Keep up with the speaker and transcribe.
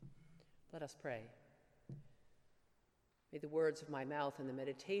Let us pray. May the words of my mouth and the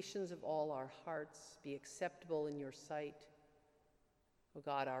meditations of all our hearts be acceptable in your sight, O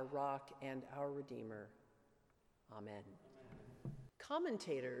God, our rock and our Redeemer. Amen.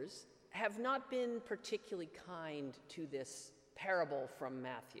 Commentators have not been particularly kind to this parable from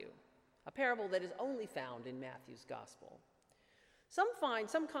Matthew, a parable that is only found in Matthew's gospel.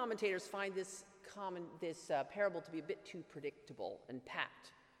 Some commentators find this parable to be a bit too predictable and pat.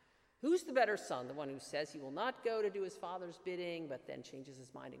 Who's the better son, the one who says he will not go to do his father's bidding but then changes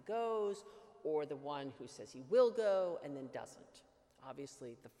his mind and goes, or the one who says he will go and then doesn't?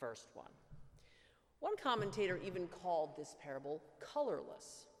 Obviously, the first one. One commentator even called this parable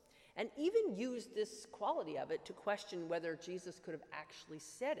colorless, and even used this quality of it to question whether Jesus could have actually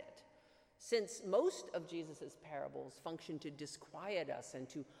said it, since most of Jesus' parables function to disquiet us and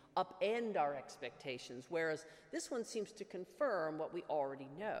to upend our expectations, whereas this one seems to confirm what we already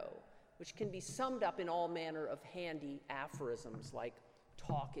know, which can be summed up in all manner of handy aphorisms like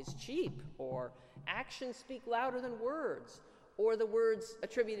talk is cheap, or actions speak louder than words, or the words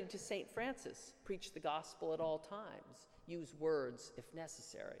attributed to St. Francis, preach the gospel at all times, use words if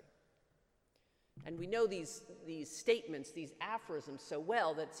necessary. And we know these statements, these aphorisms so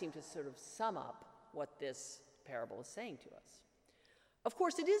well that seem to sort of sum up what this parable is saying to us. Of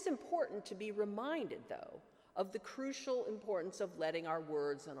course, it is important to be reminded, though, of the crucial importance of letting our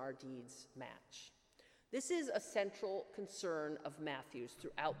words and our deeds match. This is a central concern of Matthew's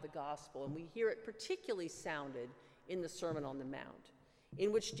throughout the gospel, and we hear it particularly sounded in the Sermon on the Mount,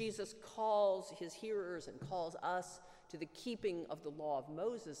 in which Jesus calls his hearers and calls us to the keeping of the law of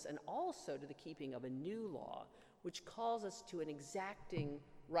Moses and also to the keeping of a new law, which calls us to an exacting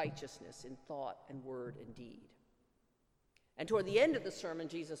righteousness in thought and word and deed. And toward the end of the sermon,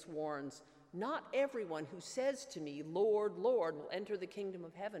 Jesus warns, "Not everyone who says to me, 'Lord, Lord,' will enter the kingdom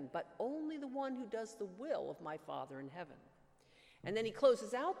of heaven, but only the one who does the will of my Father in heaven." And then he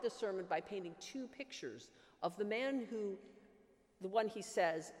closes out the sermon by painting two pictures of the man who, the one he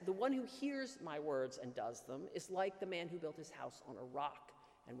says, "The one who hears my words and does them is like the man who built his house on a rock.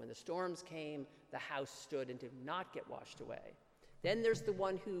 And when the storms came, the house stood and did not get washed away." Then there's the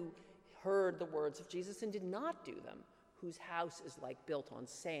one who heard the words of Jesus and did not do them, whose house is like built on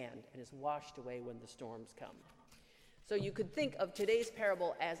sand and is washed away when the storms come. So you could think of today's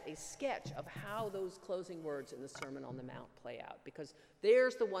parable as a sketch of how those closing words in the Sermon on the Mount play out, because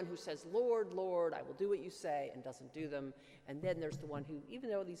there's the one who says, "Lord, Lord, I will do what you say," and doesn't do them. And then there's the one who, even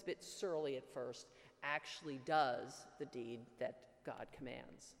though he's a bit surly at first, actually does the deed that God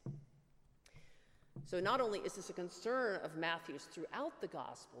commands. So not only is this a concern of Matthew's throughout the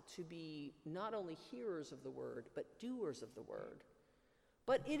gospel to be not only hearers of the word, but doers of the word,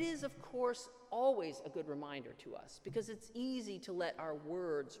 but it is, of course, always a good reminder to us, because it's easy to let our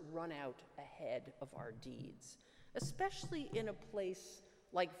words run out ahead of our deeds, especially in a place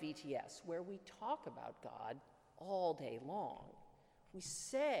like VTS, where we talk about God all day long. We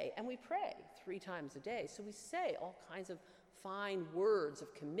say, and we pray 3 times a day, so we say all kinds of fine words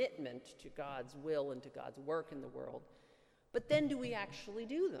of commitment to God's will and to God's work in the world. But then do we actually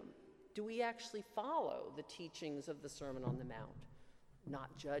do them? Do we actually follow the teachings of the Sermon on the Mount?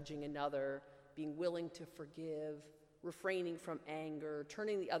 Not judging another, being willing to forgive, refraining from anger,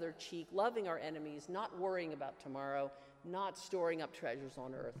 turning the other cheek, loving our enemies, not worrying about tomorrow, not storing up treasures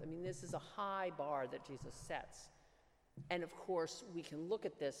on earth. I mean, this is a high bar that Jesus sets. And of course, we can look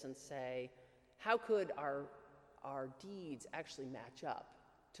at this and say, how could our deeds actually match up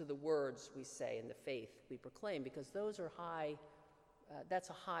to the words we say and the faith we proclaim? Because those are that's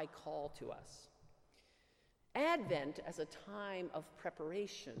a high call to us. Advent as a time of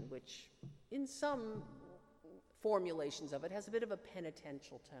preparation, which in some formulations of it has a bit of a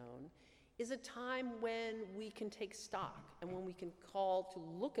penitential tone, is a time when we can take stock and when we can call to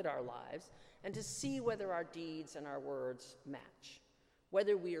look at our lives and to see whether our deeds and our words match,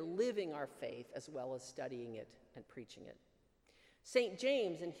 whether we are living our faith as well as studying it and preaching it. St.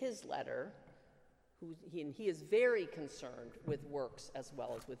 James, in his letter, he is very concerned with works as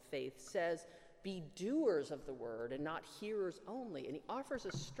well as with faith, says, "Be doers of the word and not hearers only." And he offers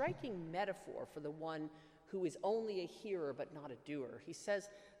a striking metaphor for the one who is only a hearer but not a doer. He says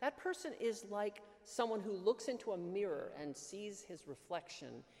that person is like someone who looks into a mirror and sees his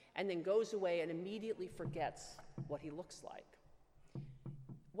reflection and then goes away and immediately forgets what he looks like.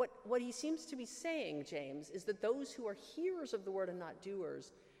 What he seems to be saying, James, is that those who are hearers of the word and not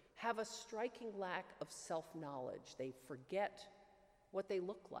doers have a striking lack of self-knowledge. They forget what they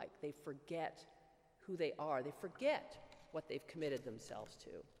look like. They forget who they are. They forget what they've committed themselves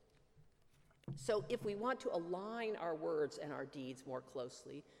to. So if we want to align our words and our deeds more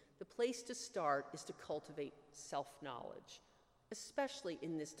closely, the place to start is to cultivate self-knowledge, especially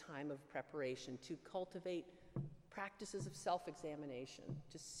in this time of preparation, to cultivate practices of self-examination,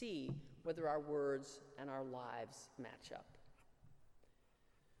 to see whether our words and our lives match up.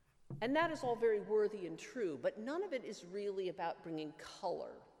 And that is all very worthy and true, but none of it is really about bringing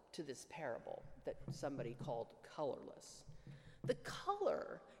color to this parable that somebody called colorless. The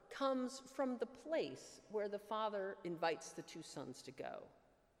color comes from the place where the father invites the two sons to go.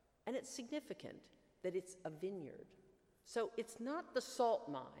 And it's significant that it's a vineyard. So it's not the salt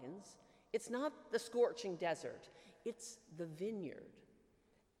mines, it's not the scorching desert, it's the vineyard.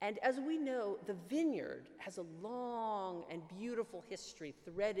 And as we know, the vineyard has a long and beautiful history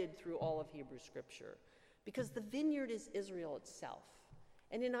threaded through all of Hebrew Scripture, because the vineyard is Israel itself.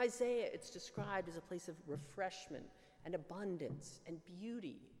 And in Isaiah, it's described as a place of refreshment and abundance and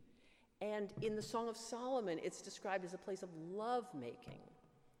beauty. And in the Song of Solomon, it's described as a place of love-making.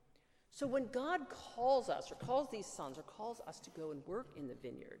 So when God calls us, or calls these sons, or calls us to go and work in the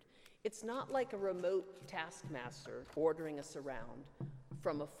vineyard, it's not like a remote taskmaster ordering us around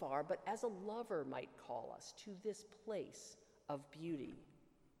from afar, but as a lover might call us to this place of beauty.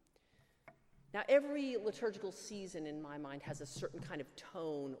 Now, every liturgical season in my mind has a certain kind of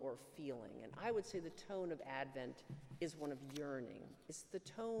tone or feeling, and I would say the tone of Advent is one of yearning. It's the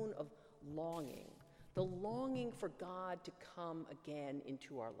tone of longing, the longing for God to come again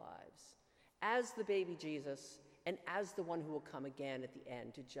into our lives as the baby Jesus and as the one who will come again at the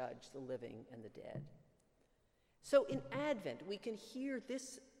end to judge the living and the dead. So in Advent, we can hear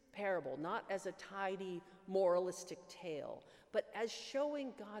this parable not as a tidy, moralistic tale, but as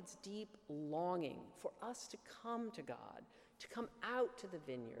showing God's deep longing for us to come to God, to come out to the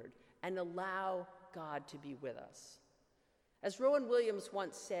vineyard and allow God to be with us. As Rowan Williams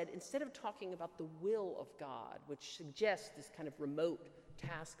once said, instead of talking about the will of God, which suggests this kind of remote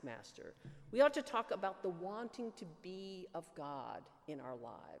taskmaster, we ought to talk about the wanting to be of God in our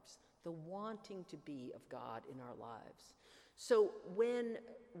lives, the wanting to be of God in our lives. So when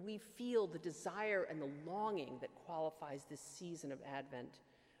we feel the desire and the longing that qualifies this season of Advent,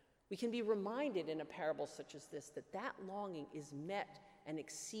 we can be reminded in a parable such as this that that longing is met and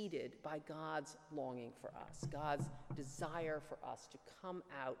exceeded by God's longing for us, God's desire for us to come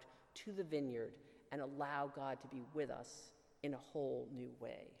out to the vineyard and allow God to be with us in a whole new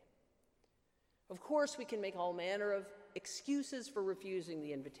way. Of course, we can make all manner of excuses for refusing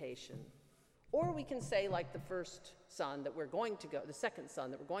the invitation. Or we can say, like the first son, that we're going to go, the second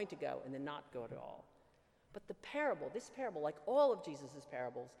son, that we're going to go and then not go at all. But the parable, this parable, like all of Jesus'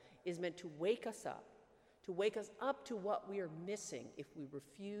 parables, is meant to wake us up to what we are missing if we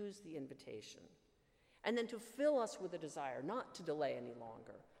refuse the invitation. And then to fill us with a desire not to delay any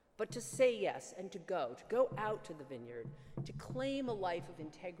longer, but to say yes and to go out to the vineyard, to claim a life of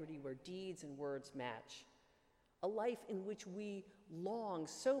integrity where deeds and words match, a life in which we long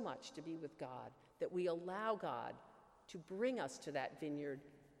so much to be with God that we allow God to bring us to that vineyard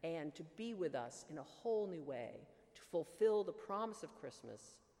and to be with us in a whole new way, to fulfill the promise of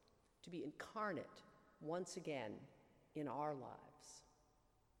Christmas, to be incarnate once again in our lives.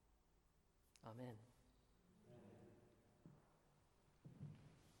 Amen.